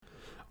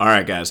All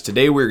right, guys,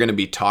 today we're going to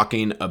be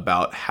talking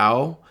about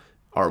how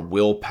our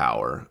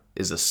willpower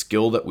is a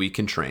skill that we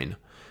can train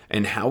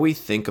and how we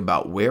think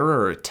about where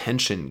our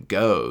attention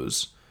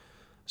goes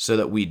so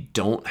that we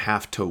don't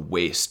have to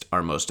waste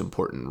our most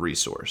important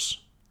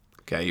resource.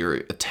 Okay, your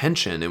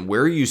attention and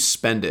where you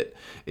spend it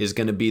is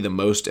going to be the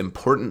most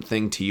important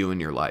thing to you in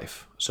your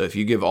life. So if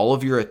you give all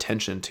of your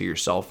attention to your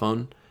cell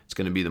phone, it's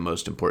going to be the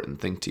most important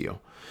thing to you.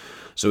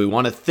 So we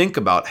want to think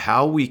about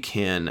how we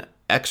can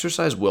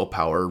exercise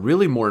willpower,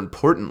 really more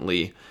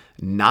importantly,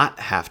 not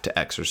have to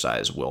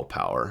exercise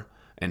willpower,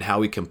 and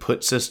how we can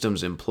put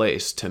systems in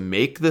place to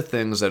make the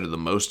things that are the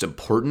most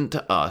important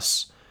to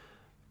us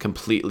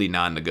completely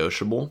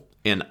non-negotiable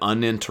and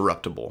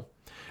uninterruptible.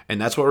 And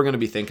that's what we're going to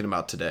be thinking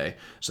about today,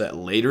 so that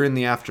later in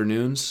the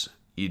afternoons,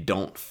 you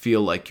don't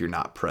feel like you're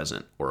not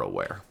present or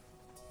aware.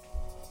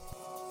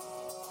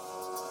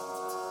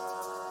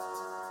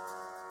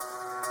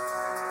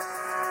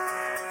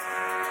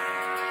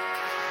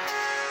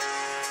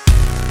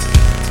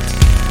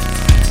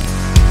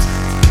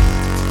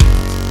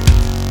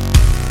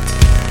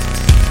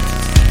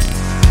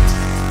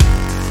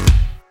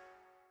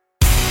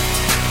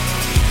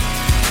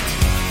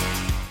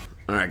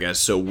 All right, guys,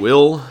 so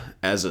will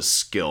as a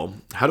skill,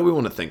 how do we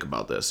want to think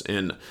about this?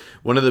 And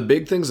one of the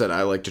big things that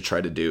I like to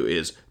try to do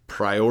is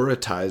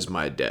prioritize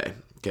my day.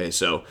 Okay,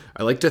 so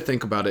I like to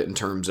think about it in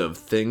terms of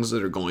things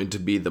that are going to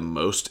be the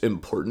most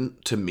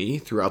important to me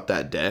throughout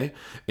that day.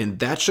 And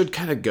that should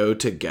kind of go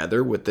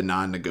together with the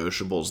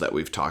non-negotiables that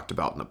we've talked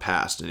about in the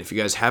past. And if you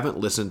guys haven't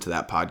listened to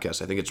that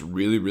podcast, I think it's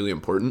really, really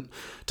important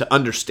to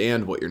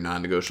understand what your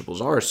non-negotiables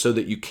are so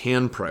that you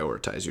can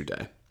prioritize your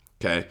day.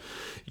 Okay,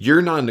 your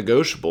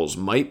non-negotiables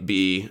might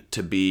be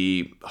to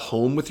be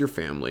home with your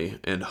family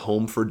and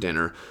home for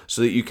dinner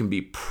so that you can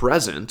be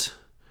present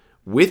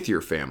with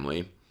your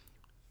family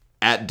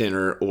at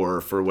dinner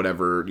or for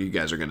whatever you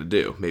guys are going to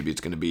do. Maybe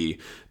it's going to be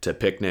to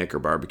picnic or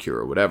barbecue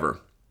or whatever.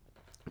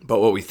 But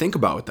what we think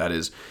about with that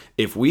is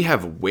if we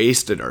have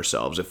wasted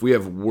ourselves, if we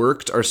have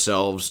worked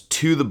ourselves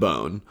to the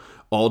bone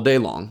all day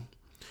long,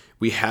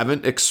 we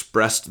haven't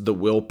expressed the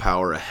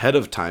willpower ahead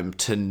of time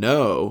to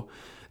know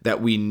that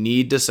we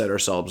need to set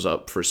ourselves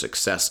up for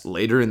success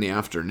later in the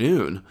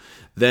afternoon,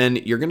 then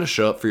you're going to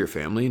show up for your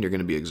family and you're going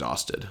to be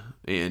exhausted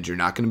and you're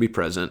not going to be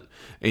present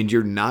and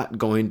you're not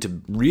going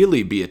to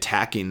really be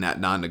attacking that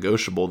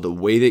non-negotiable the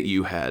way that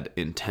you had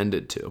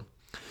intended to.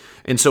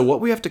 And so what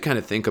we have to kind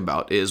of think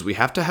about is we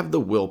have to have the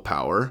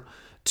willpower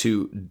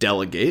to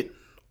delegate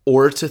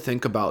or to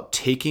think about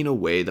taking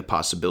away the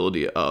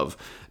possibility of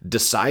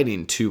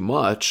deciding too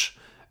much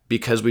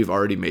because we've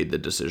already made the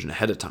decision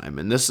ahead of time.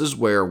 And this is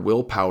where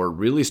willpower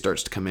really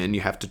starts to come in.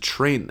 You have to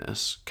train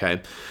this,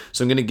 okay?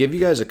 So I'm going to give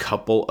you guys a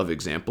couple of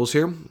examples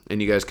here,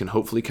 and you guys can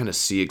hopefully kind of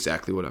see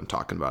exactly what I'm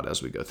talking about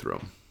as we go through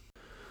them.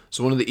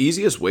 So one of the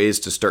easiest ways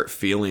to start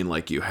feeling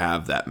like you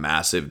have that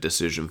massive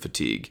decision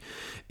fatigue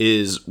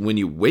is when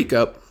you wake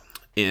up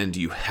and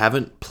you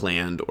haven't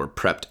planned or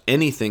prepped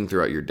anything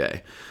throughout your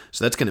day.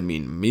 So that's going to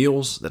mean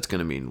meals, that's going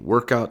to mean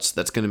workouts,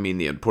 that's going to mean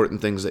the important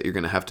things that you're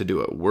going to have to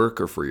do at work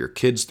or for your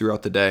kids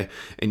throughout the day,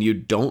 and you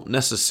don't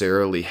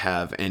necessarily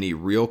have any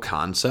real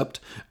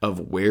concept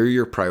of where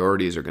your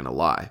priorities are going to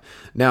lie.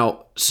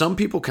 Now, some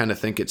people kind of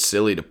think it's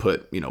silly to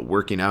put,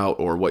 working out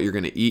or what you're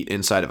going to eat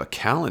inside of a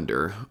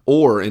calendar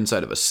or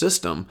inside of a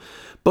system,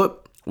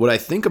 but what I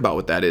think about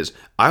with that is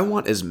I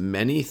want as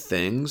many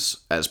things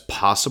as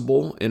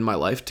possible in my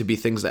life to be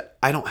things that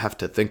I don't have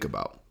to think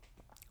about.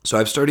 So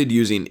I've started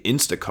using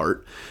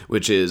Instacart,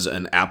 which is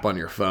an app on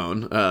your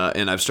phone,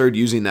 and I've started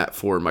using that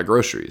for my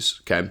groceries,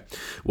 okay?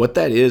 What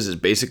that is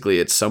basically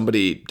it's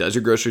somebody does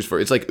your groceries for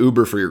you. It's like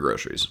Uber for your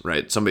groceries,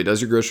 right? Somebody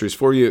does your groceries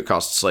for you. It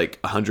costs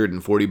like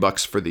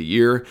 $140 for the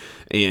year,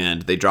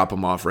 and they drop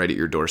them off right at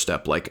your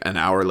doorstep like an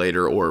hour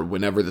later or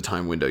whenever the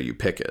time window you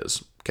pick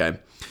is, okay?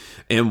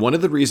 And one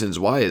of the reasons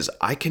why is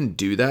I can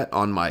do that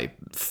on my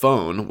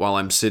phone while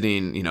I'm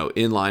sitting,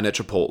 in line at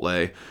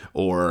Chipotle,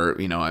 or,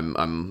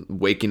 I'm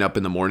waking up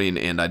in the morning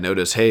and I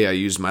notice, hey, I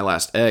used my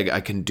last egg. I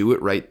can do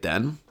it right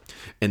then.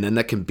 And then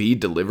that can be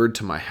delivered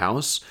to my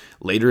house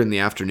later in the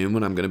afternoon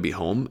when I'm going to be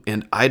home.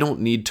 And I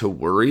don't need to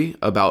worry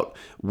about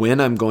when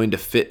I'm going to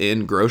fit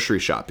in grocery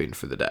shopping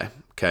for the day.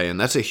 Okay, and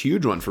that's a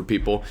huge one for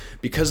people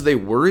because they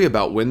worry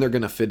about when they're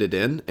going to fit it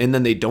in, and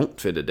then they don't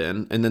fit it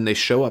in, and then they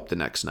show up the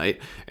next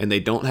night and they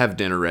don't have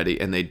dinner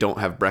ready and they don't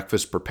have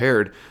breakfast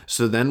prepared.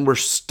 So then we're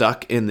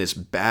stuck in this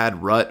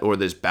bad rut or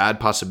this bad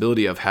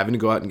possibility of having to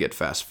go out and get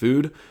fast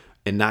food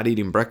and not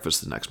eating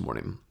breakfast the next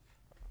morning.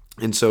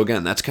 And so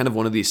again, that's kind of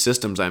one of these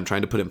systems I'm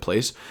trying to put in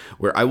place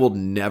where I will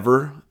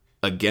never,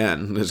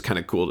 again, this is kind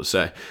of cool to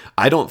say,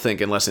 I don't think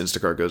unless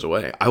Instacart goes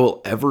away, I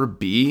will ever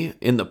be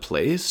in the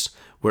place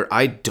where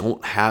I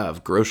don't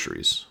have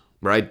groceries,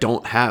 where I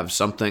don't have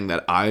something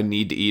that I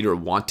need to eat or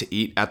want to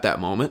eat at that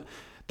moment.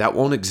 That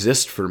won't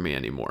exist for me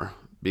anymore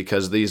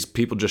because these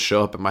people just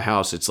show up at my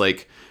house. It's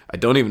like, I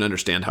don't even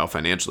understand how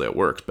financially it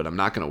works, but I'm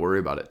not going to worry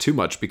about it too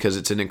much because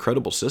it's an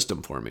incredible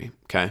system for me,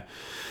 okay?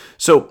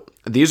 So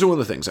these are one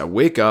of the things. I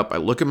wake up, I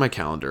look at my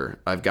calendar,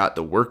 I've got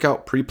the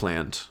workout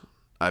pre-planned,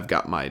 I've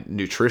got my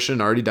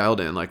nutrition already dialed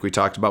in, like we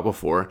talked about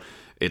before.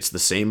 It's the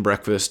same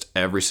breakfast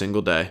every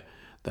single day.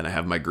 Then I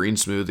have my green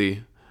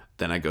smoothie.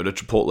 Then I go to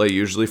Chipotle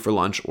usually for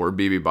lunch or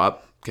BB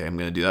Bop. Okay, I'm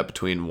going to do that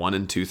between 1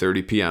 and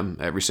 2:30 p.m.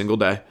 every single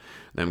day.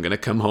 Then I'm going to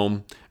come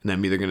home and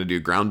I'm either going to do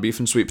ground beef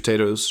and sweet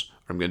potatoes,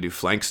 or I'm going to do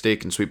flank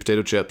steak and sweet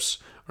potato chips,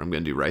 or I'm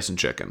going to do rice and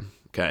chicken.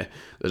 Okay,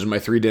 those are my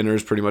 3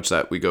 dinners, pretty much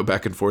that we go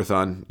back and forth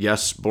on.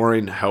 Yes,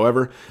 boring.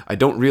 However, I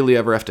don't really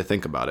ever have to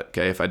think about it.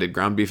 Okay, if I did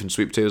ground beef and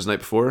sweet potatoes the night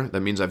before,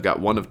 that means I've got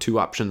one of 2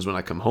 options when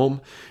I come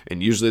home.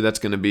 And usually that's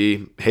going to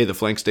be, hey, the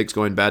flank steak's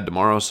going bad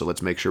tomorrow, so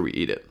let's make sure we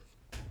eat it.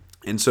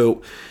 And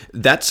so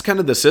that's kind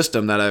of the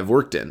system that I've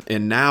worked in.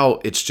 And now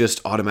it's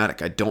just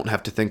automatic. I don't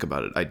have to think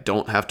about it. I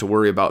don't have to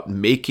worry about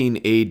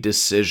making a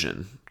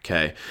decision.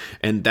 Okay.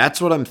 And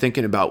that's what I'm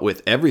thinking about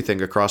with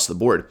everything across the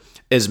board.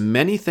 As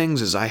many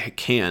things as I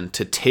can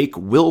to take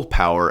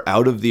willpower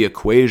out of the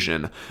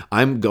equation,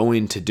 I'm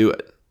going to do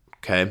it.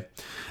 Okay.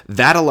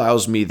 That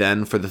allows me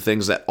then for the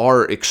things that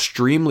are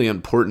extremely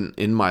important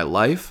in my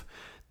life,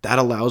 that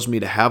allows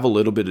me to have a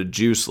little bit of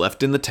juice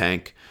left in the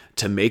tank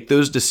to make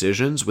those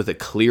decisions with a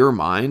clear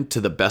mind to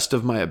the best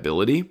of my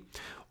ability,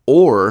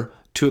 or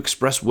to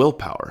express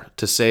willpower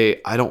to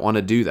say, I don't want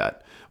to do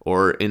that.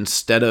 Or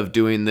instead of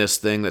doing this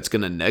thing that's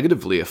going to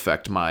negatively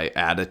affect my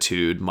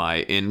attitude,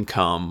 my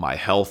income, my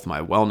health, my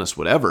wellness,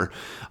 whatever,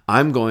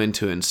 I'm going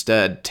to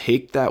instead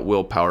take that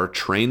willpower,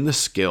 train the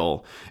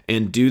skill,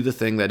 and do the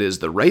thing that is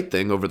the right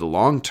thing over the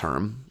long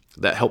term,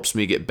 that helps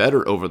me get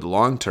better over the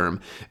long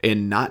term,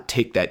 and not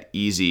take that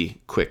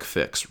easy, quick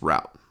fix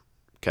route.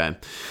 Okay.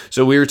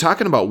 So we were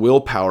talking about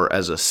willpower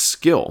as a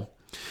skill.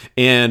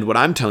 And what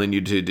I'm telling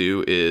you to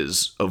do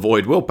is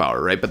avoid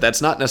willpower, right? But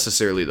that's not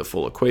necessarily the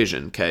full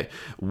equation. Okay.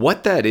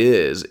 What that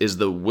is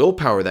the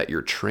willpower that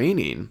you're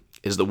training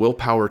is the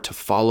willpower to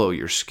follow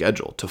your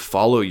schedule, to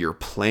follow your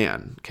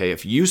plan. Okay.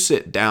 If you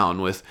sit down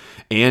with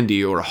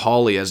Andy or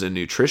Holly as a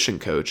nutrition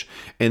coach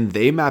and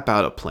they map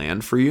out a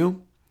plan for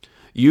you,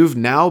 you've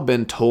now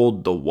been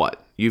told the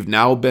what. You've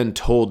now been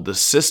told the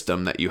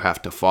system that you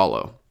have to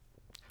follow.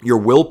 Your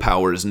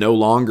willpower is no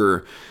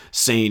longer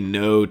saying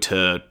no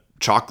to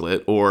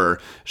chocolate,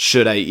 or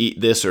should I eat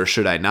this or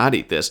should I not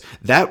eat this?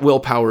 That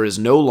willpower is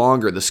no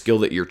longer the skill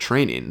that you're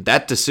training.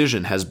 That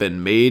decision has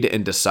been made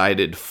and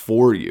decided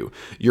for you.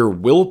 Your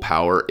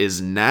willpower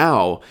is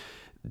now,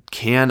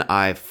 can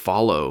I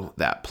follow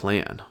that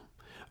plan?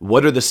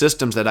 What are the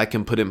systems that I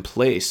can put in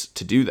place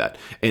to do that?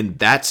 And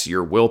that's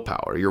your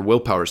willpower. Your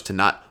willpower is to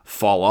not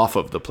fall off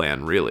of the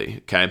plan, really.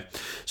 Okay.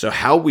 So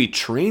how we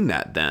train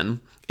that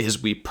then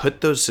is we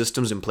put those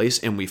systems in place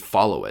and we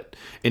follow it.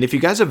 And if you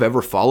guys have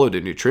ever followed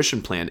a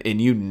nutrition plan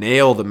and you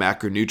nail the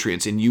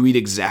macronutrients and you eat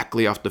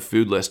exactly off the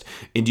food list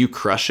and you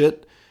crush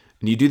it,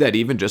 and you do that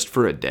even just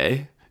for a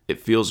day, it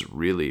feels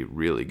really,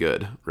 really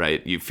good,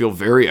 right? You feel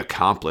very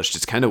accomplished.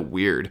 It's kind of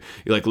weird.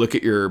 You like look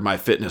at your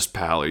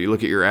MyFitnessPal or you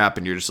look at your app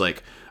and you're just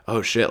like,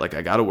 oh shit, like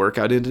I got a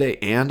workout in today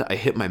and I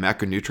hit my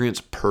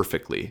macronutrients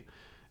perfectly.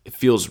 It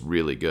feels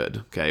really good,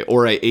 okay?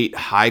 Or I ate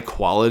high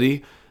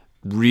quality,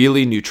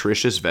 really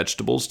nutritious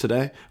vegetables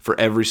today for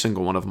every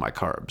single one of my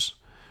carbs,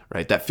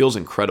 right? That feels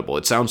incredible.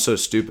 It sounds so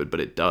stupid, but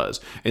it does.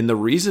 And the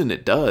reason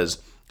it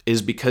does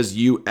is because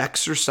you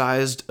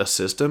exercised a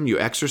system, you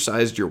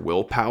exercised your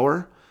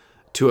willpower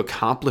to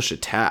accomplish a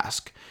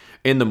task.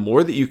 And the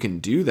more that you can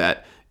do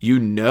that, you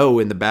know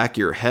in the back of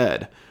your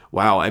head,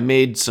 wow, I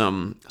made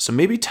some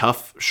maybe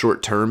tough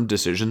short-term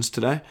decisions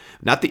today.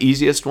 Not the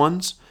easiest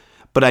ones,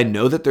 but I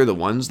know that they're the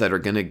ones that are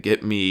going to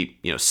get me,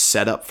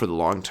 set up for the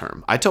long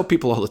term. I tell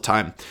people all the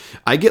time,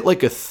 I get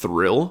like a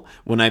thrill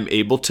when I'm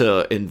able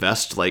to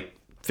invest like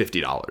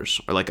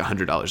 $50 or like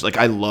 $100. Like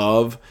I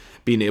love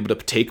being able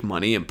to take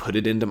money and put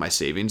it into my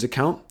savings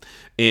account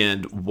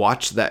and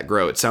watch that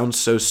grow. It sounds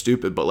so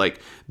stupid, but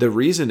like the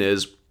reason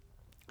is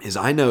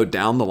I know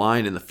down the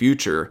line in the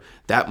future,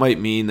 that might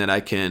mean that I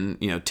can,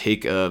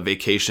 take a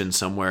vacation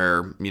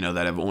somewhere,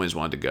 that I've always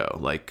wanted to go,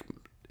 like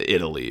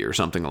Italy or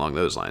something along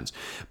those lines.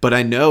 But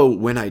I know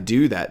when I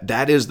do that,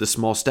 that is the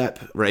small step,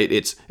 right?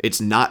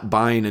 It's not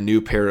buying a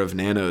new pair of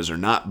Nanos or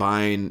not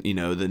buying,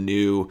 the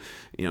new,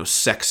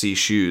 sexy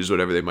shoes,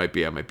 whatever they might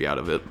be. I might be out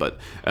of it, but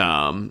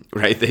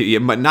right,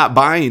 but not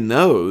buying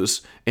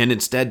those and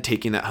instead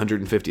taking that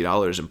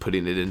 $150 and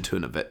putting it into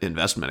an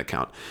investment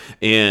account.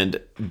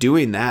 And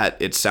doing that,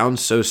 it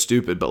sounds so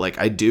stupid, but like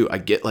I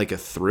get like a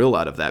thrill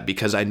out of that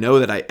because I know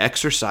that I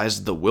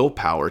exercised the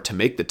willpower to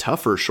make the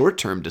tougher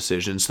short-term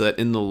decisions so that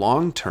in the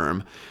long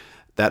term,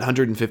 that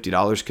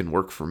 $150 can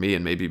work for me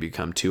and maybe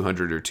become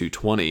 $200 or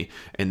 $220.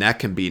 And that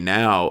can be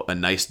now a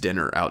nice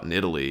dinner out in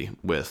Italy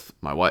with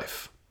my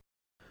wife.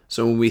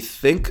 So when we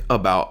think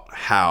about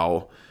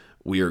how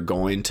we are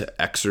going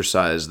to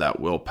exercise that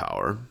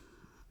willpower,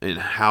 and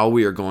how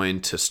we are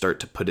going to start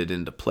to put it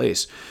into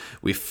place,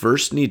 we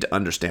first need to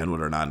understand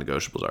what our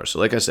non-negotiables are. So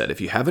like I said, if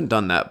you haven't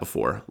done that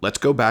before, let's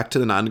go back to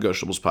the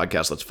non-negotiables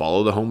podcast. Let's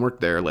follow the homework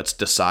there. Let's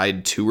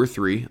decide 2 or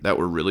 3 that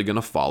we're really going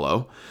to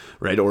follow,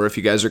 right? Or if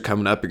you guys are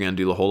coming up, you're going to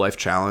do the whole life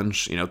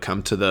challenge,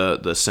 come to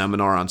the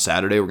seminar on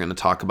Saturday. We're going to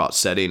talk about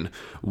setting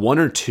 1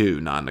 or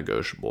 2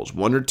 non-negotiables,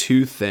 1 or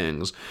 2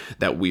 things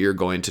that we are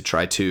going to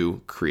try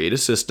to create a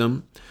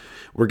system.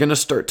 We're going to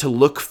start to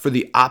look for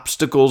the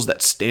obstacles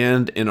that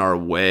stand in our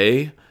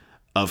way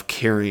of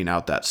carrying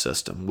out that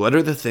system. What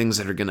are the things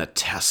that are going to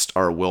test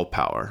our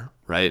willpower,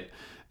 right?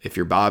 If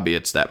you're Bobby,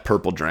 it's that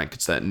purple drink.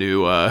 It's that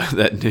new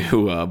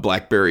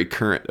BlackBerry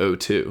Current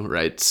O2,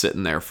 right?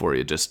 Sitting there for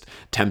you, just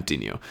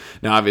tempting you.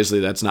 Now, obviously,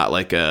 that's not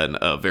like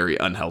a very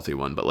unhealthy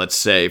one, but let's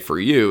say for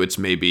you, it's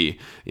maybe,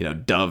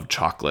 Dove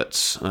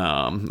chocolates.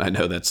 I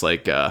know that's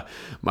like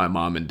my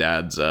mom and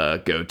dad's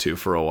go-to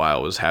for a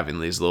while was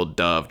having these little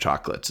Dove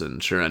chocolates.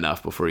 And sure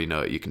enough, before you know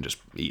it, you can just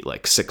eat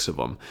like 6 of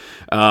them.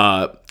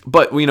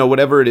 But,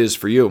 whatever it is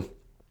for you,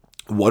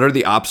 what are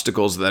the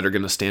obstacles that are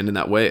going to stand in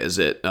that way? Is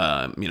it,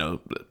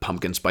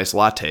 pumpkin spice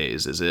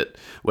lattes? Is it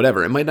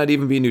whatever? It might not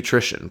even be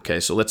nutrition. Okay.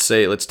 So let's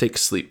take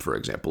sleep, for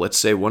example. Let's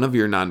say one of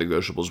your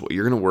non-negotiables, what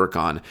you're going to work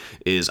on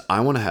is I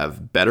want to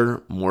have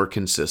better, more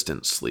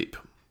consistent sleep.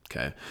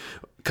 Okay.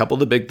 A couple of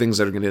the big things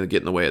that are going to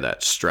get in the way of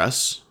that: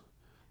 stress,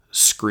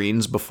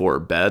 screens before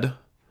bed,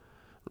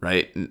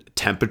 right?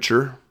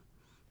 Temperature,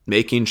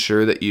 making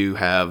sure that you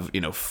have,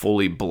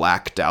 fully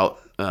blacked out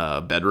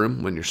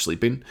bedroom when you're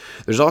sleeping.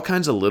 There's all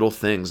kinds of little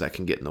things that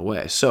can get in the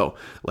way. So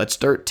let's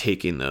start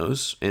taking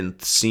those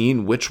and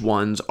seeing which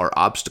ones are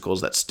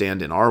obstacles that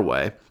stand in our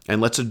way, and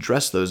let's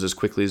address those as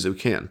quickly as we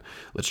can.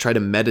 Let's try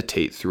to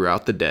meditate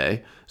throughout the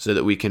day so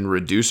that we can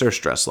reduce our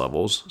stress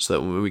levels, so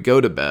that when we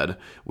go to bed,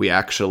 we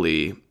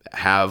actually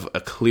have a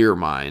clear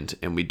mind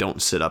and we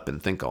don't sit up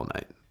and think all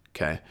night.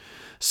 Okay.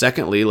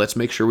 Secondly, let's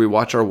make sure we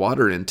watch our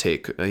water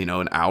intake,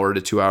 an hour to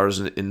 2 hours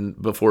in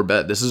before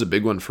bed. This is a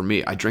big one for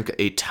me. I drink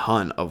a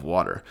ton of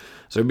water.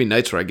 So there'd be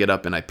nights where I get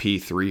up and I pee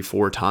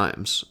 3-4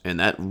 times, and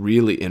that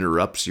really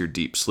interrupts your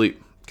deep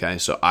sleep. Okay.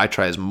 So I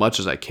try as much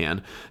as I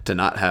can to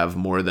not have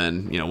more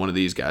than, one of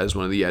these guys,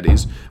 one of the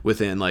Yetis,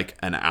 within like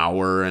an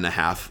hour and a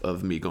half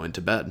of me going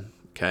to bed.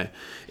 Okay.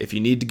 If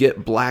you need to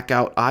get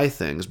blackout eye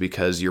things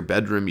because your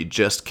bedroom, you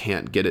just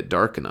can't get it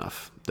dark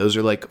enough, those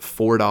are like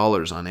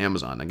 $4 on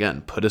Amazon.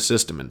 Again, put a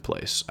system in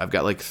place. I've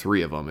got like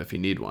 3 of them if you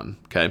need one.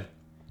 Okay.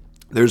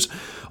 There's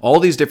all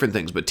these different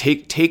things, but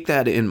take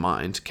that in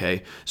mind,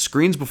 okay?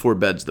 Screens before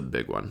bed's the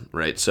big one,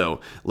 right?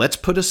 So let's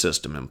put a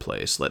system in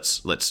place.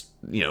 Let's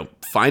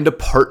find a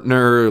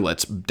partner.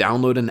 Let's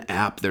download an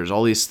app. There's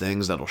all these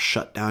things that'll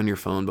shut down your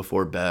phone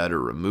before bed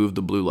or remove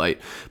the blue light.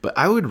 But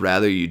I would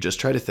rather you just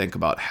try to think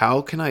about,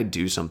 how can I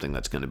do something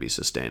that's going to be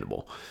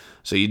sustainable?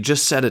 So you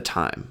just set a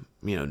time,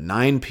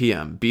 9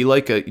 p.m. Be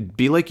like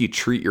you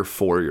treat your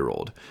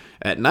 4-year-old.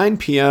 At 9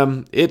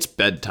 p.m., it's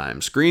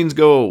bedtime. Screens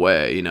go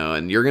away,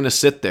 and you're going to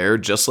sit there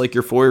just like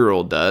your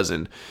 4-year-old does.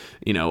 And,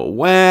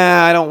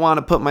 I don't want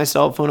to put my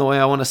cell phone away.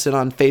 I want to sit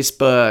on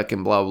Facebook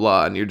and blah,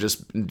 blah. And you're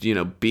just,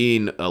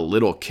 being a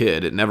little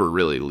kid. It never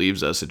really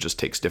leaves us. It just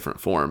takes different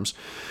forms.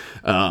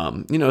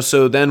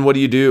 So then what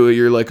do?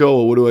 You're like,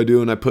 oh, what do I do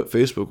when I put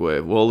Facebook away?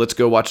 Well, let's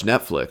go watch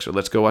Netflix, or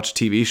let's go watch a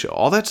TV show.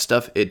 All that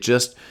stuff, it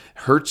just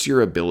hurts your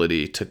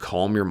ability to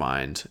calm your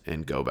mind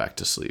and go back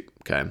to sleep.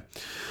 Okay.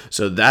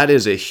 So that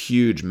is a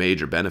huge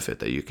major benefit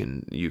that you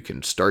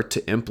can start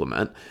to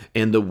implement.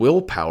 And the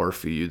willpower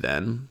for you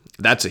then,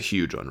 that's a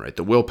huge one, right?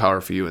 The willpower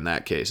for you in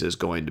that case is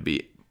going to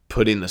be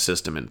putting the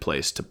system in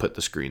place to put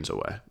the screens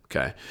away.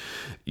 Okay.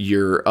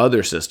 Your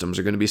other systems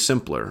are going to be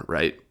simpler,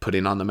 right?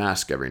 Putting on the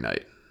mask every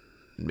night,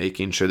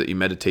 making sure that you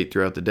meditate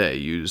throughout the day,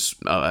 use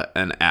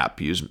an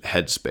app, use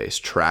Headspace,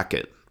 track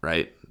it,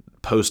 right?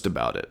 Post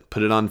about it,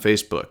 put it on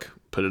Facebook,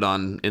 put it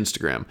on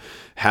Instagram,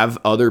 have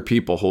other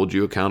people hold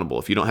you accountable.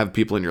 If you don't have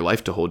people in your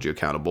life to hold you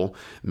accountable,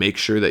 make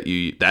sure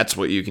that that's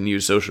what you can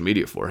use social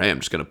media for. Hey, I'm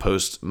just going to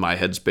post my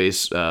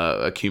Headspace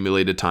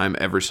accumulated time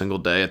every single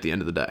day at the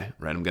end of the day,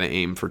 right? I'm going to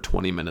aim for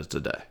 20 minutes a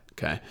day.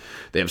 Okay.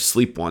 They have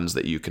sleep ones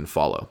that you can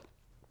follow.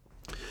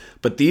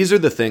 But these are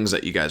the things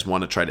that you guys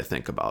want to try to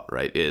think about,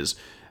 right? Is,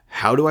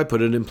 how do I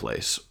put it in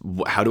place?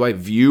 How do I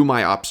view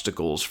my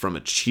obstacles from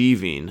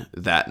achieving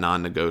that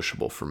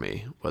non-negotiable for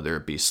me, whether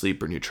it be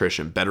sleep or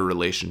nutrition, better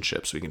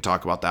relationships? We can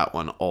talk about that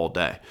one all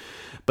day.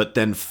 But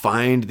then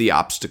find the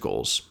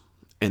obstacles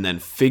and then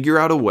figure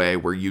out a way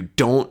where you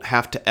don't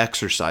have to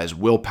exercise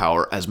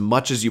willpower as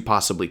much as you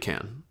possibly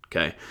can.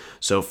 Okay.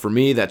 So for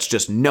me, that's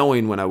just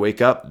knowing when I wake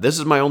up, this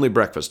is my only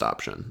breakfast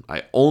option.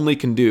 I only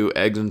can do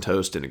eggs and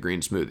toast and a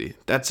green smoothie.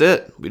 That's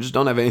it. We just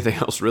don't have anything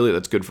else really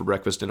that's good for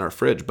breakfast in our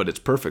fridge, but it's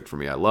perfect for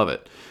me. I love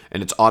it.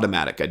 And it's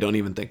automatic. I don't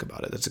even think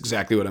about it. That's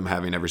exactly what I'm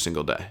having every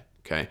single day.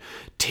 Okay.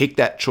 Take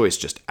that choice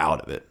just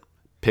out of it.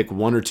 Pick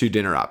 1 or 2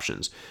 dinner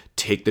options.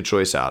 Take the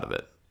choice out of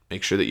it.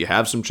 Make sure that you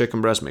have some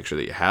chicken breast, make sure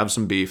that you have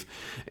some beef,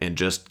 and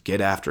just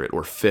get after it.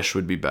 Or fish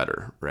would be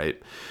better,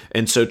 right?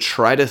 And so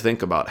try to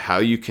think about how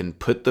you can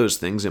put those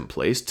things in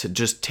place to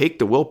just take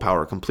the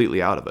willpower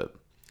completely out of it.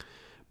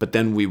 But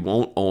then we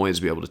won't always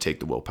be able to take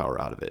the willpower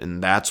out of it.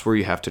 And that's where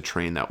you have to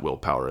train that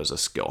willpower as a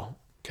skill,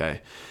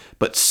 okay?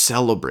 But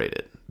celebrate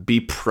it. Be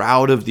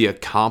proud of the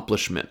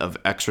accomplishment of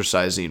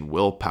exercising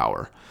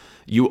willpower.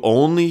 You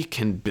only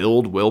can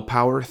build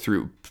willpower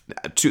through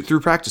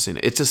practicing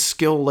it. It's a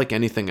skill like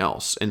anything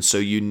else. And so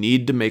you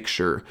need to make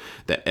sure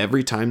that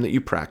every time that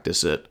you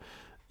practice it,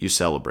 you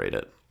celebrate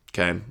it.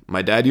 Okay.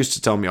 My dad used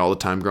to tell me all the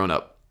time growing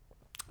up,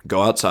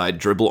 go outside,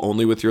 dribble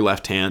only with your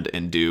left hand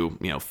and do,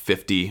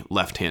 50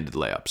 left-handed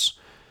layups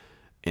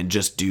and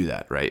just do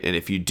that. Right. And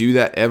if you do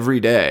that every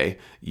day,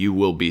 you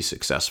will be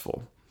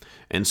successful.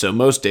 And so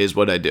most days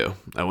what I do,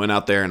 I went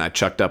out there and I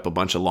chucked up a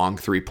bunch of long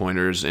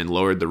 3-pointers and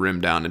lowered the rim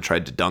down and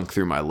tried to dunk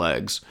through my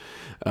legs.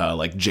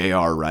 Like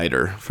J.R.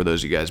 Ryder, for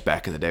those of you guys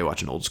back in the day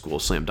watching old school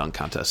slam dunk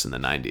contests in the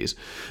 90s.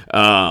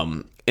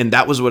 And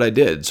that was what I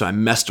did. So I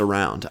messed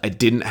around. I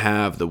didn't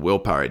have the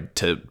willpower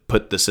to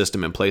put the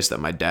system in place that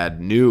my dad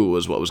knew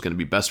was what was going to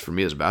be best for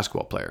me as a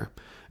basketball player.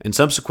 And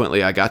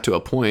subsequently, I got to a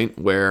point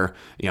where,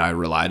 I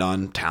relied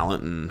on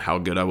talent and how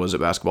good I was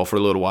at basketball for a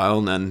little while.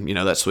 And then,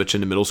 that switch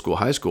into middle school,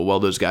 high school. Well,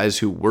 those guys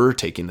who were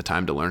taking the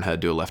time to learn how to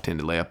do a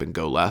left-handed layup and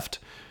go left,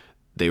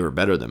 they were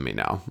better than me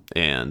now.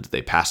 And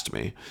they passed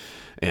me.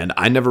 And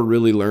I never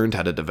really learned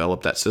how to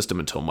develop that system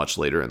until much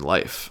later in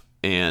life.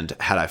 And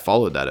had I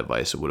followed that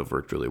advice, it would have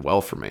worked really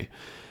well for me.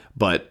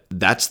 But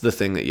that's the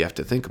thing that you have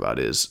to think about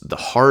is the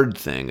hard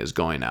thing is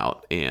going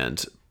out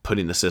and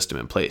putting the system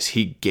in place.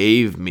 He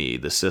gave me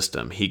the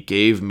system. He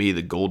gave me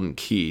the golden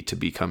key to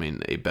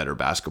becoming a better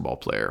basketball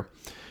player.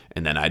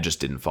 And then I just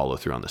didn't follow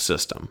through on the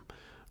system,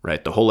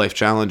 right? The Whole Life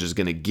Challenge is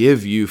going to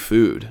give you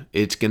food.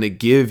 It's going to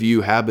give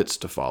you habits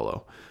to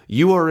follow.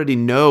 You already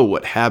know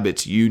what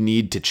habits you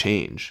need to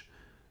change.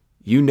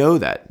 You know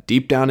that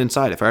deep down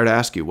inside. If I were to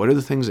ask you, what are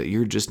the things that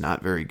you're just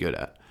not very good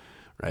at,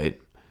 right?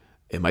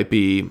 It might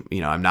be,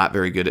 I'm not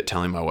very good at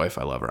telling my wife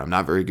I love her. I'm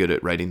not very good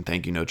at writing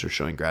thank you notes or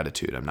showing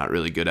gratitude. I'm not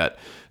really good at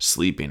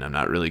sleeping. I'm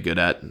not really good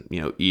at,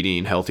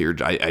 eating healthier.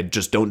 I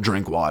just don't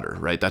drink water,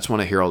 right? That's one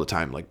I hear all the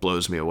time, like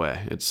blows me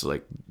away. It's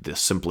like the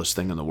simplest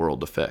thing in the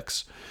world to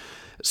fix.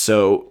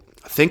 So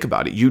think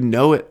about it. You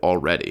know it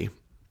already.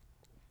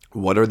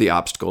 What are the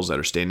obstacles that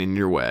are standing in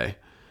your way?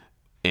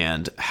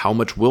 And how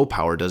much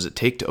willpower does it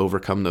take to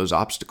overcome those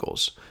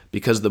obstacles?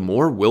 Because the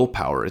more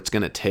willpower it's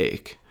going to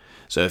take.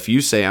 So if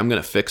you say, I'm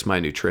going to fix my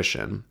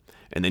nutrition,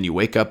 and then you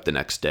wake up the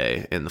next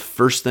day, and the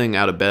first thing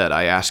out of bed,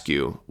 I ask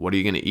you, what are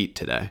you going to eat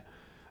today?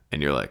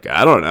 And you're like,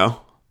 I don't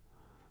know.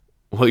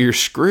 Well, you're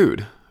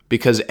screwed.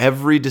 Because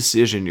every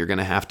decision you're going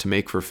to have to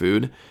make for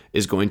food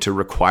is going to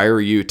require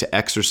you to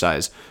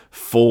exercise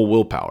full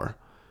willpower.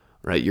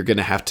 Right? You're going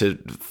to have to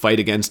fight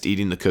against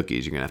eating the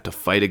cookies. You're going to have to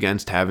fight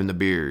against having the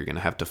beer. You're going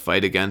to have to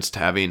fight against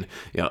having,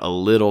 a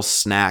little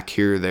snack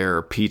here or there,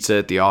 or pizza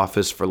at the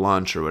office for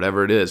lunch or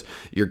whatever it is.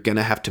 You're going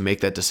to have to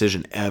make that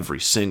decision every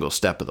single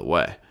step of the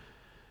way.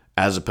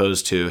 As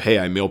opposed to, hey,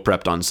 I meal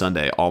prepped on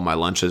Sunday. All my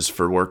lunches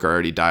for work are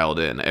already dialed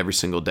in. Every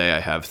single day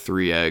I have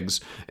 3 eggs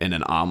and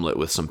an omelet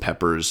with some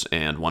peppers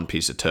and 1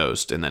 piece of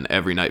toast. And then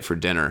every night for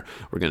dinner,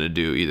 we're going to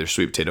do either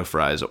sweet potato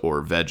fries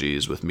or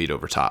veggies with meat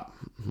over top.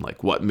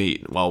 Like what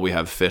meat? Well, we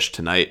have fish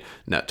tonight.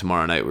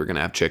 Tomorrow night, we're going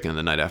to have chicken.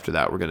 The night after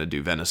that, we're going to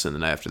do venison. The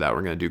night after that,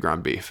 we're going to do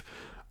ground beef.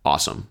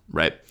 Awesome,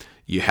 right?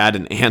 You had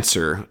an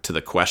answer to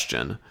the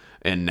question,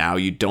 and now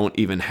you don't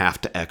even have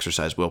to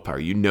exercise willpower.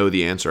 You know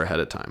the answer ahead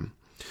of time.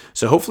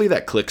 So hopefully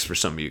that clicks for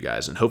some of you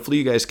guys, and hopefully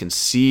you guys can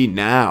see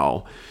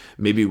now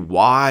maybe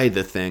why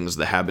the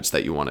habits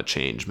that you want to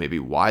change, maybe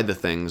why the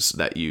things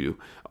that you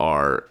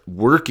are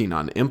working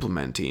on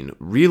implementing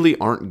really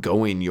aren't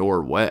going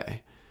your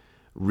way,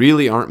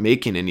 really aren't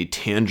making any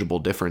tangible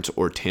difference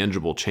or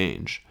tangible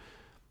change.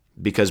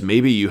 Because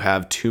maybe you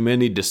have too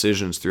many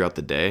decisions throughout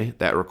the day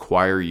that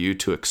require you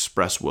to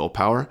express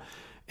willpower,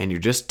 and you're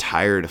just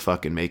tired of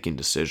fucking making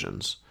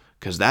decisions.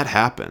 Because that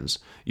happens.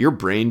 Your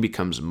brain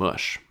becomes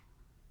mush.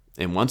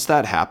 And once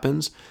that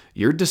happens,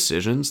 your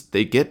decisions,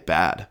 they get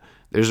bad.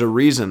 There's a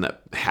reason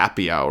that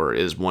happy hour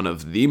is one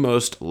of the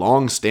most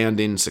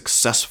long-standing,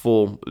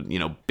 successful,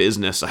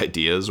 business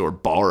ideas or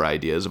bar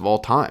ideas of all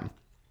time.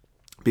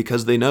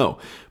 Because they know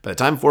by the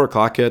time 4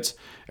 o'clock hits,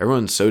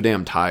 everyone's so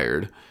damn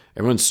tired.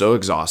 Everyone's so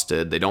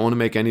exhausted. They don't want to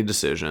make any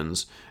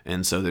decisions.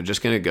 And so they're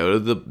just going to go to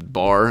the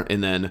bar.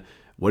 And then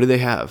what do they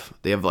have?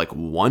 They have like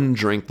 1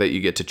 drink that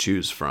you get to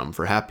choose from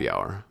for happy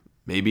hour.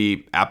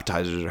 Maybe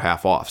appetizers are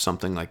half off,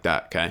 something like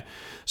that, okay?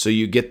 So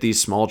you get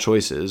these small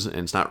choices, and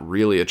it's not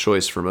really a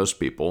choice for most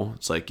people.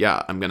 It's like,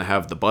 yeah, I'm going to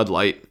have the Bud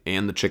Light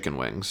and the chicken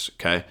wings,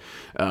 okay?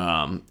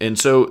 And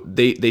so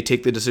they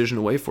take the decision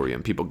away for you,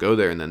 and people go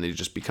there, and then they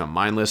just become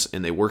mindless,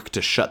 and they work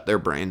to shut their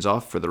brains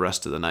off for the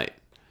rest of the night.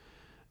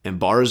 And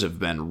bars have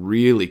been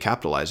really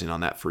capitalizing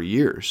on that for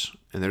years.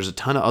 And there's a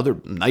ton of other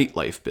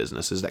nightlife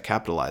businesses that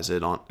capitalize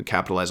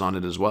on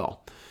it as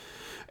well.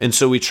 And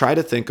so we try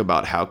to think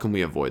about how can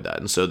we avoid that.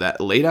 And so that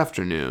late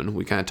afternoon,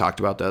 we kind of talked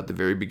about that at the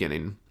very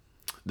beginning.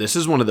 This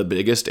is one of the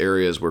biggest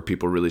areas where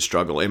people really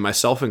struggle, and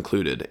myself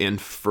included. And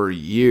for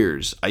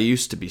years, I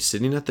used to be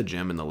sitting at the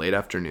gym in the late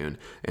afternoon,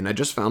 and I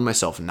just found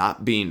myself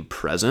not being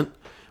present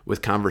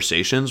with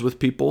conversations with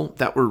people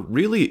that were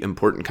really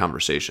important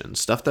conversations,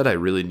 stuff that I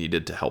really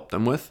needed to help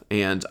them with,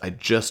 and I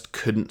just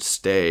couldn't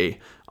stay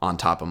on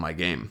top of my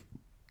game.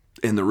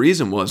 And the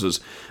reason was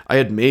I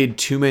had made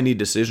too many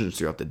decisions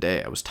throughout the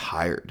day. I was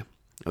tired.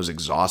 I was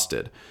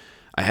exhausted.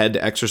 I had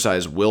to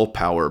exercise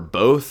willpower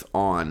both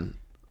on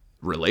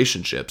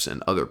relationships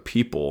and other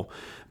people,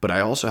 but I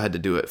also had to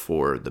do it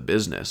for the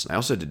business. And I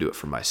also had to do it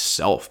for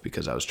myself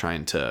because I was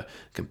trying to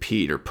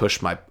compete or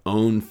push my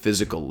own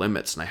physical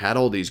limits. And I had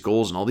all these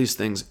goals and all these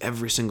things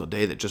every single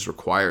day that just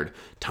required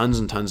tons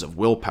and tons of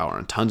willpower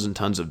and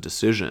tons of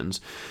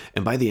decisions.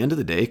 And by the end of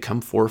the day,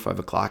 come 4 or 5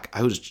 o'clock,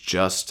 I was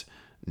just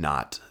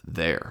not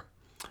there.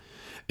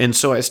 And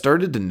so I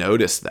started to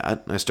notice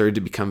that. I started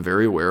to become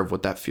very aware of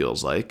what that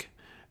feels like.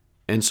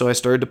 And so I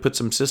started to put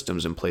some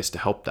systems in place to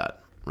help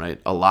that.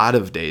 Right? A lot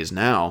of days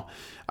now,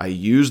 I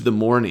use the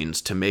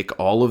mornings to make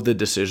all of the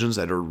decisions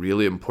that are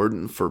really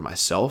important for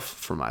myself,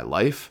 for my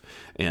life,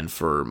 and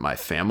for my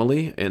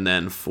family, and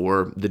then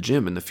for the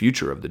gym and the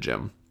future of the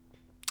gym.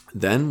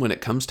 Then when it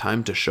comes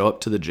time to show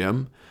up to the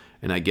gym,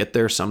 and I get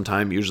there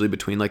sometime usually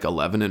between like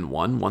 11 and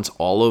 1, once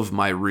all of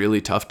my really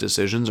tough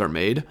decisions are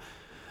made,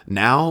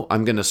 now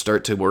I'm going to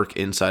start to work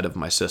inside of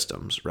my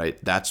systems, right?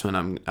 That's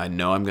when I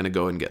know I'm going to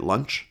go and get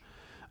lunch.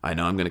 I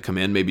know I'm going to come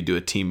in, maybe do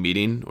a team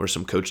meeting or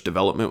some coach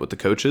development with the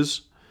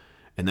coaches.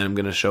 And then I'm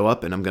going to show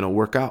up and I'm going to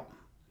work out.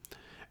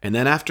 And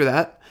then after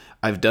that,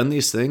 I've done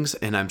these things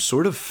and I'm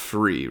sort of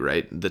free,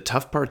 right? The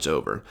tough part's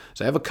over.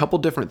 So I have a couple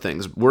different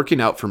things. Working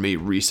out for me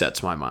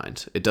resets my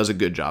mind. It does a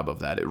good job of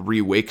that. It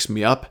re-wakes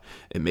me up.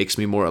 It makes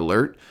me more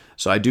alert.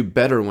 So I do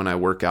better when I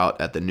work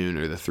out at the noon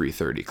or the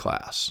 3:30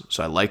 class.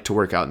 So I like to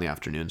work out in the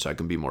afternoon so I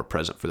can be more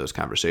present for those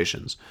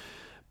conversations.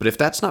 But if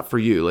that's not for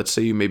you, let's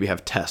say you maybe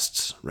have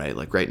tests, right?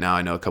 Like right now,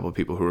 I know a couple of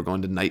people who are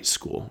going to night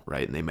school,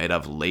 right? And they might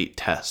have late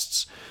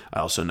tests. I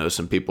also know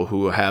some people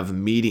who have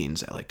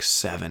meetings at like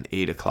 7,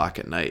 8 o'clock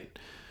at night.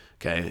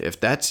 Okay. If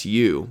that's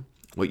you,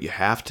 what you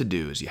have to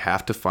do is you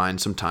have to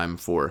find some time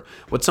for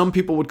what some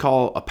people would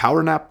call a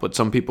power nap, what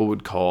some people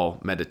would call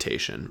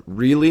meditation.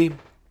 Really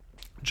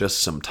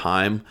just some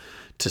time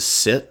to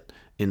sit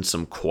in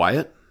some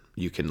quiet.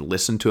 You can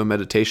listen to a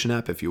meditation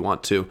app if you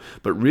want to,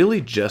 but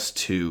really just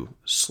to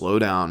slow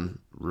down,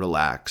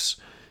 relax,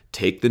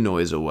 take the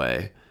noise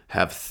away,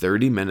 have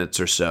 30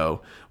 minutes or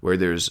so where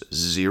there's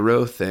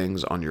zero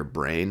things on your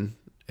brain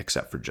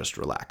except for just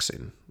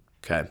relaxing.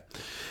 Okay.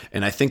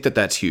 And I think that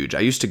that's huge. I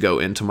used to go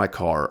into my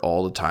car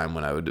all the time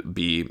when I would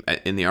be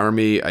in the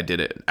Army. I did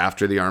it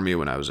after the Army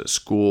when I was at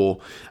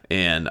school,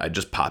 and I'd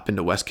just pop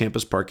into West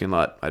Campus parking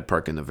lot. I'd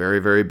park in the very,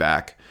 very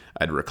back.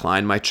 I'd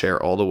recline my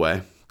chair all the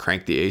way.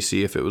 Crank the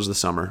AC if it was the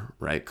summer,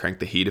 right? Crank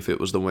the heat if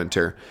it was the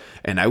winter.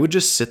 And I would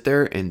just sit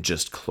there and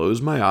just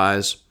close my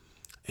eyes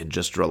and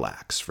just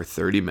relax for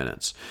 30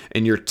 minutes.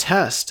 And your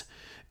test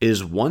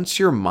is once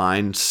your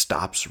mind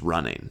stops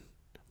running,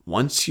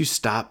 once you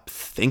stop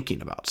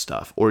thinking about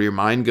stuff, or your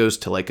mind goes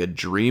to like a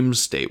dream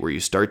state where you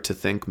start to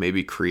think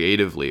maybe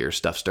creatively, or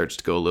stuff starts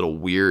to go a little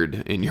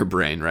weird in your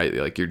brain, right?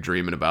 Like you're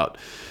dreaming about,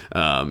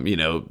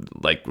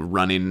 like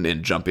running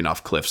and jumping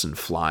off cliffs and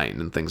flying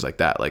and things like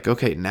that. Like,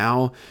 okay,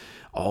 now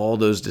all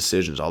those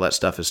decisions, all that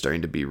stuff is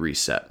starting to be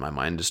reset. My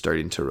mind is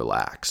starting to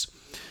relax.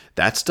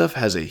 That stuff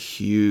has a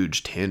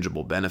huge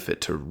tangible benefit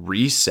to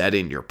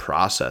resetting your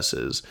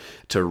processes,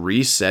 to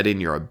resetting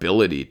your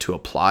ability to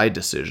apply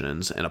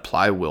decisions and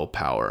apply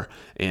willpower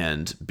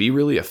and be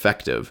really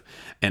effective.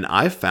 And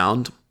I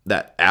found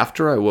that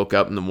after I woke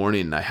up in the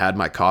morning and I had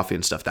my coffee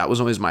and stuff, that was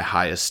always my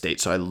highest state.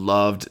 So I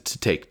loved to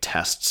take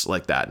tests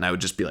like that. And I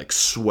would just be like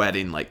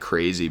sweating like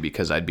crazy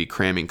because I'd be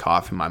cramming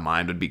coffee. My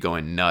mind would be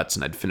going nuts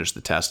and I'd finish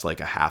the test like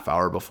a half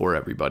hour before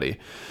everybody.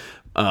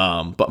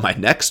 But my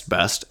next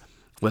best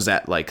was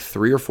at like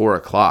 3 or 4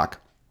 o'clock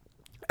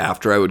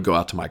after I would go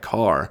out to my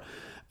car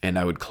and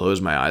I would close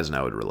my eyes and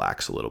I would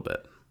relax a little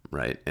bit.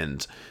 Right.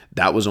 And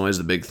that was always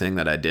the big thing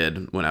that I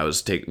did when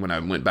I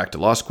went back to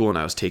law school and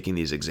I was taking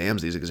these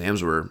exams. These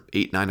exams were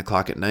 8, 9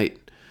 o'clock at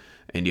night,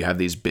 and you have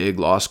these big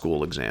law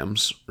school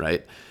exams.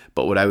 Right.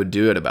 But what I would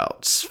do at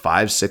about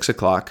 5, 6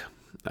 o'clock,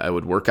 I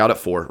would work out at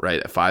 4,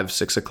 right? At 5,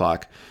 6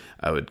 o'clock,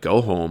 I would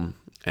go home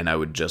and I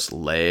would just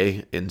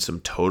lay in some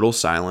total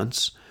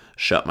silence,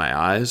 shut my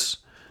eyes.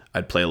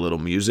 I'd play a little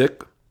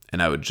music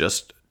and I would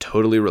just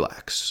totally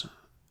relax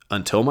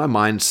until my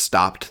mind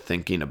stopped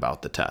thinking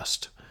about the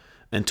test.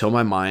 Until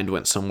my mind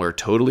went somewhere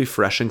totally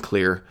fresh and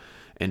clear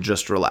and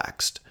just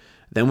relaxed.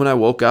 Then when I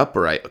woke up,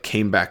 or I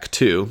came back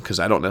to, because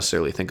I don't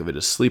necessarily think of it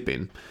as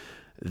sleeping,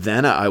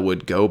 then I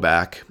would go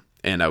back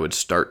and I would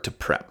start to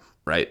prep,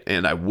 right?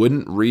 And I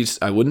wouldn't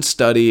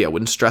study, I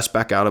wouldn't stress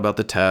back out about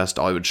the test.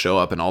 I would show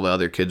up and all the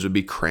other kids would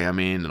be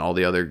cramming and all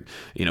the other,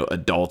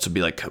 adults would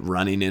be like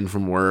running in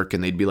from work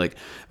and they'd be like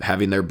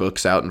having their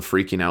books out and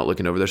freaking out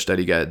looking over their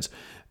study guides.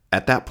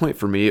 At that point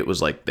for me, it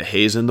was like the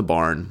hay's in the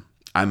barn.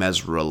 I'm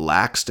as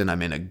relaxed and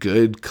I'm in a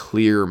good,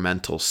 clear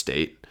mental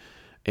state.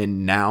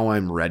 And now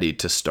I'm ready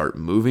to start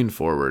moving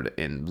forward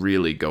and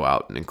really go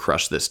out and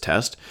crush this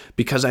test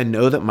because I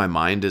know that my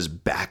mind is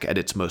back at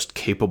its most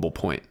capable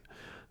point.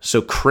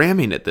 So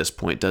cramming at this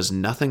point does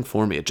nothing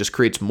for me. It just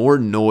creates more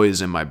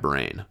noise in my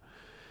brain.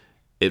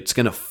 It's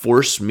going to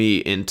force me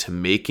into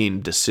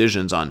making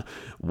decisions on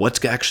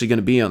what's actually going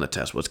to be on the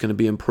test, what's going to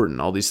be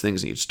important, all these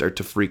things, and you start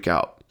to freak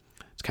out.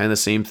 It's kind of the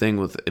same thing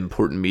with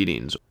important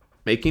meetings.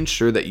 Making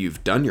sure that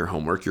you've done your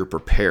homework, you're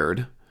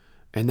prepared,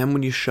 and then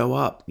when you show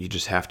up, you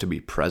just have to be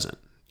present.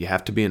 You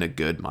have to be in a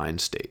good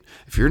mind state.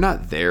 If you're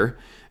not there,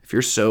 if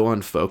you're so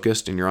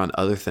unfocused and you're on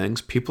other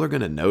things, people are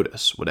going to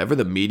notice. Whatever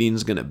the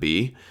meeting's going to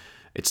be,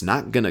 it's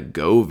not going to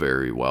go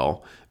very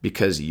well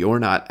because you're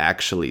not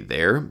actually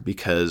there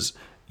because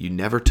you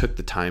never took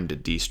the time to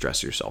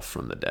de-stress yourself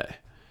from the day.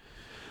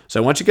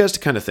 So I want you guys to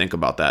kind of think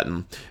about that.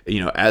 And,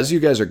 as you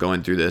guys are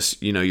going through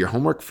this, your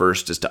homework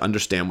first is to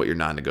understand what your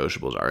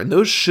non-negotiables are. And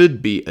those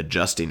should be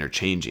adjusting or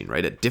changing,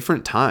 right? At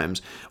different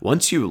times,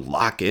 once you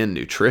lock in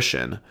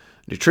nutrition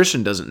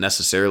doesn't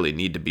necessarily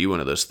need to be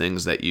one of those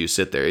things that you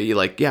sit there. You're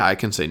like, yeah, I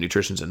can say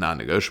nutrition's a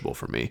non-negotiable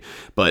for me,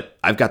 but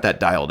I've got that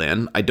dialed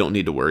in. I don't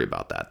need to worry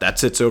about that. That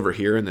sits over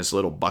here in this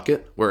little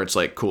bucket where it's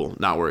like, cool,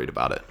 not worried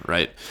about it,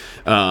 right?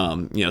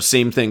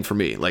 Same thing for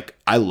me. Like,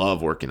 I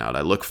love working out.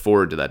 I look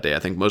forward to that day. I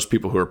think most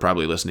people who are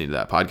probably listening to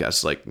that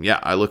podcast, like, yeah,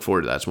 I look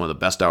forward to that. It's one of the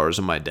best hours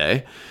of my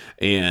day.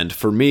 And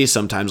for me,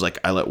 sometimes like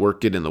I let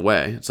work get in the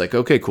way. It's like,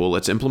 okay, cool,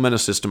 let's implement a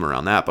system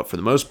around that. But for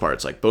the most part,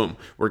 it's like, boom,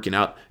 working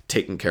out,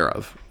 taken care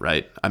of,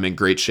 right? I'm in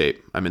great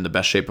shape. I'm in the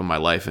best shape of my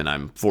life and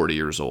I'm 40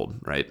 years old,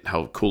 right?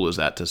 How cool is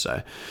that to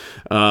say?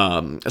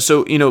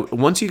 So,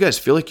 once you guys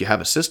feel like you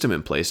have a system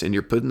in place and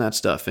you're putting that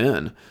stuff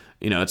in,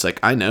 it's like,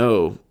 I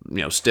know,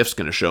 Stiff's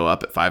going to show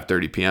up at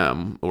 5:30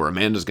 p.m. or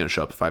Amanda's going to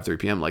show up at 5:30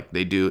 p.m. Like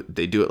they do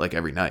it like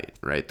every night,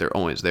 right? They're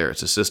always there.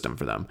 It's a system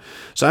for them.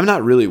 So I'm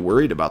not really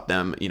worried about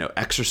them,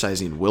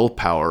 exercising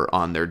willpower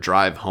on their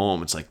drive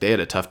home. It's like they had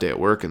a tough day at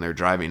work and they're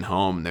driving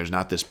home and there's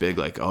not this big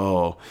like,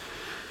 oh,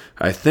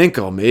 I think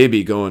I'll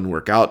maybe go and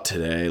work out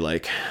today.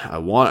 Like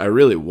I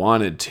really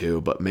wanted to,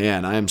 but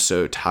man, I am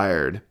so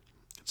tired.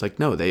 It's like,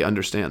 no, they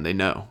understand. They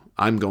know.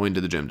 I'm going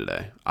to the gym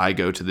today. I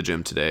go to the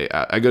gym today.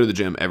 I go to the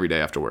gym every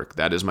day after work.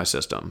 That is my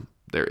system.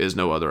 There is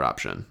no other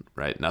option,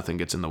 right? Nothing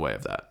gets in the way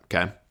of that,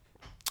 okay?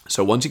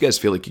 So once you guys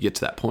feel like you get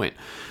to that point,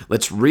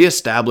 let's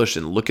reestablish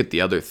and look at the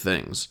other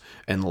things.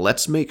 And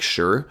let's make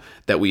sure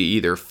that we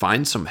either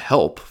find some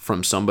help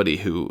from somebody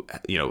who,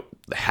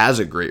 has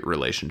a great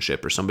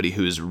relationship or somebody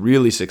who is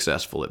really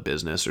successful at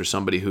business or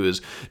somebody who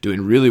is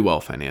doing really well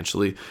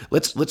financially.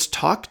 Let's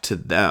talk to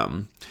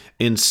them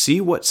and see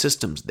what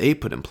systems they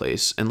put in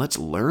place, and let's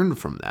learn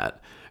from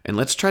that. And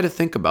let's try to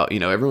think about,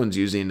 everyone's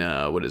using,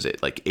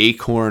 like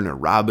Acorn or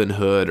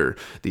Robinhood or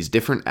these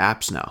different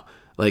apps now.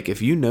 Like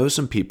if you know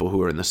some people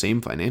who are in the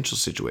same financial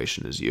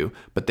situation as you,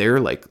 but they're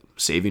like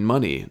saving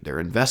money, they're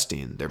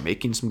investing, they're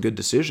making some good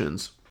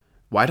decisions,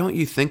 why don't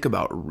you think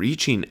about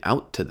reaching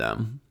out to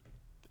them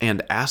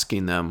and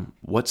asking them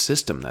what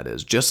system that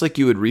is? Just like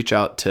you would reach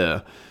out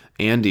to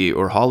Andy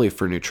or Holly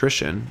for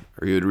nutrition,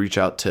 or you would reach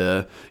out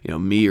to,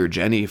 me or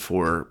Jenny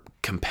for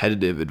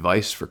competitive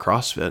advice for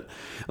CrossFit.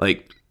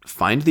 Like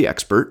find the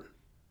expert,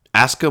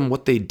 ask them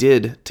what they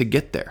did to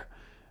get there,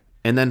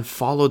 and then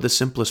follow the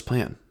simplest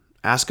plan.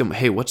 Ask them,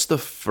 hey, what's the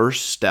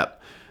first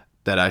step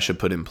that I should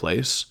put in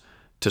place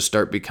to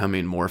start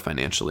becoming more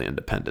financially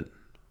independent,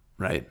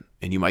 right?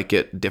 And you might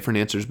get different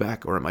answers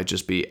back, or it might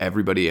just be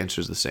everybody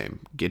answers the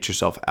same. Get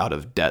yourself out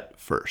of debt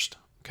first,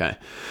 okay?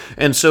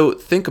 And so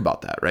think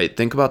about that, right?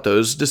 Think about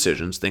those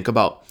decisions. Think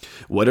about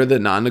what are the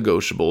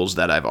non-negotiables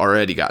that I've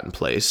already got in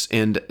place,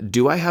 and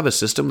do I have a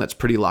system that's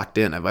pretty locked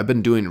in? Have I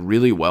been doing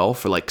really well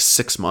for like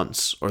 6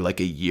 months or like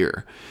a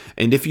year?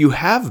 And if you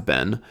have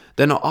been,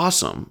 then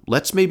awesome.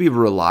 Let's maybe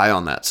rely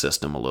on that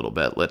system a little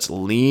bit. Let's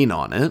lean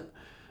on it,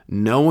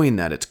 knowing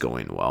that it's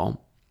going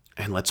well,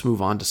 and let's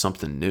move on to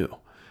something new.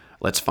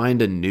 Let's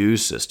find a new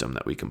system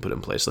that we can put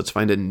in place. Let's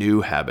find a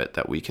new habit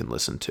that we can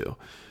listen to.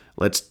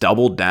 Let's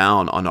double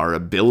down on our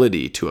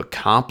ability to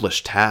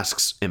accomplish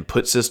tasks and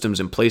put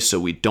systems in place so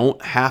we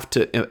don't have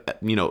to,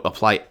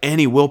 apply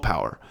any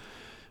willpower.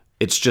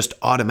 It's just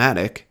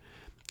automatic.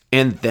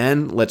 And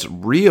then let's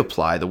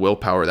reapply the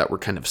willpower that we're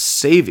kind of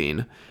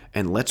saving,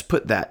 and let's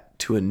put that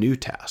to a new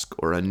task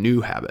or a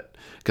new habit.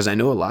 Because I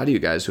know a lot of you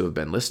guys who have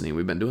been listening,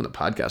 we've been doing the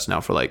podcast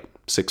now for like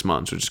 6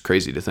 months, which is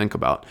crazy to think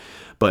about.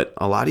 But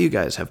a lot of you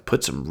guys have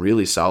put some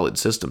really solid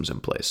systems in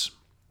place.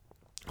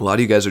 A lot of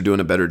you guys are doing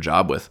a better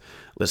job with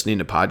listening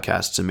to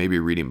podcasts and maybe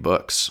reading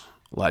books.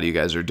 A lot of you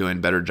guys are doing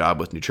a better job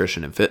with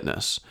nutrition and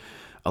fitness.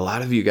 A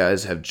lot of you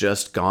guys have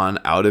just gone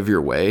out of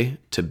your way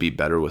to be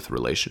better with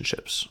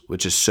relationships,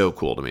 which is so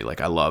cool to me. Like,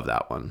 I love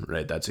that one,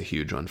 right? That's a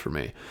huge one for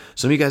me.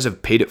 Some of you guys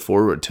have paid it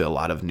forward to a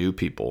lot of new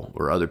people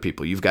or other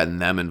people. You've gotten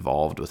them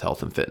involved with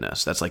health and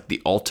fitness. That's like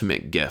the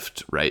ultimate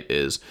gift, right?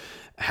 Is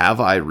have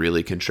I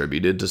really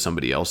contributed to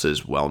somebody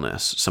else's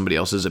wellness, somebody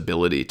else's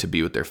ability to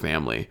be with their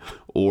family,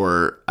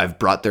 or I've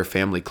brought their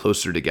family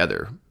closer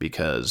together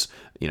because,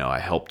 I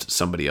helped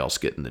somebody else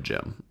get in the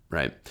gym,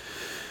 right?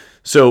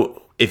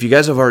 So if you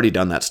guys have already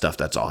done that stuff,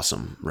 that's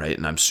awesome, right?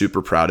 And I'm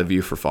super proud of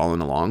you for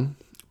following along,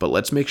 but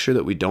let's make sure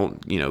that we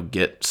don't,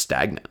 get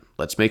stagnant.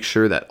 Let's make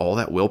sure that all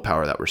that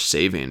willpower that we're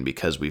saving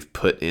because we've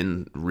put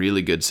in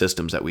really good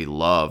systems that we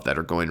love that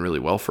are going really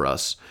well for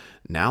us.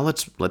 Now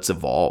let's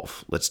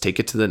evolve. Let's take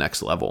it to the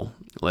next level.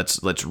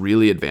 Let's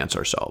really advance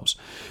ourselves.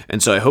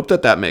 And so I hope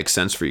that makes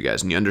sense for you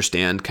guys and you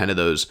understand kind of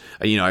those,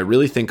 I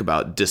really think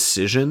about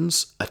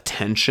decisions,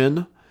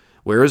 attention.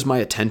 Where is my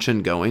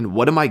attention going?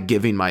 What am I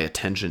giving my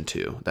attention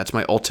to? That's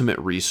my ultimate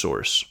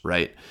resource,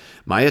 right?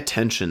 My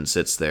attention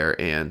sits there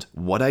and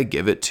what I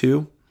give it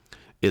to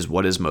is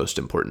what is most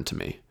important to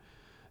me.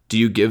 Do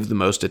you give the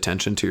most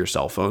attention to your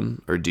cell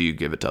phone or do you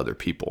give it to other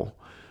people?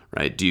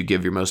 Right? Do you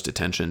give your most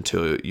attention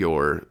to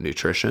your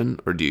nutrition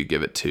or do you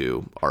give it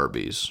to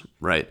Arby's?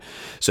 Right?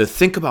 So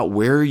think about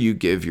where you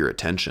give your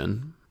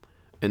attention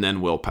and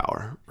then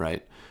willpower,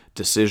 right?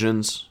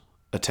 Decisions,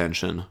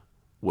 attention,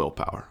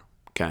 willpower.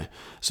 Okay.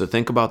 So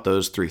think about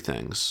those three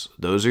things.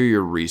 Those are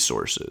your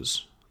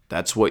resources.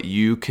 That's what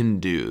you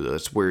can do.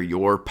 That's where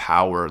your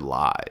power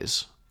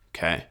lies.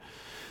 Okay.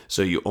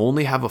 So you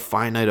only have a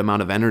finite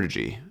amount of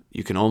energy.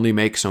 You can only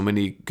make so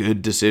many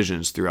good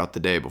decisions throughout the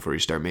day before you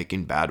start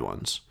making bad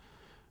ones.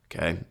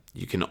 Okay.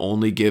 You can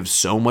only give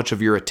so much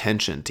of your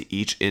attention to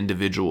each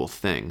individual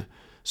thing.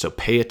 So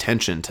pay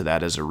attention to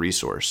that as a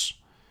resource.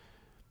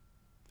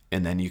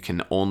 And then you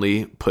can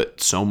only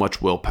put so much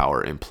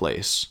willpower in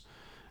place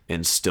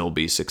and still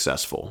be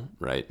successful,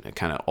 right? It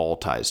kind of all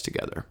ties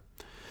together.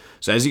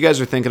 So as you guys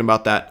are thinking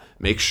about that,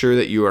 make sure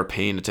that you are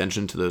paying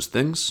attention to those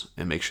things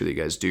and make sure that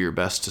you guys do your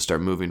best to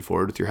start moving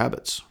forward with your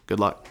habits. Good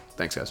luck.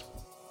 Thanks, guys.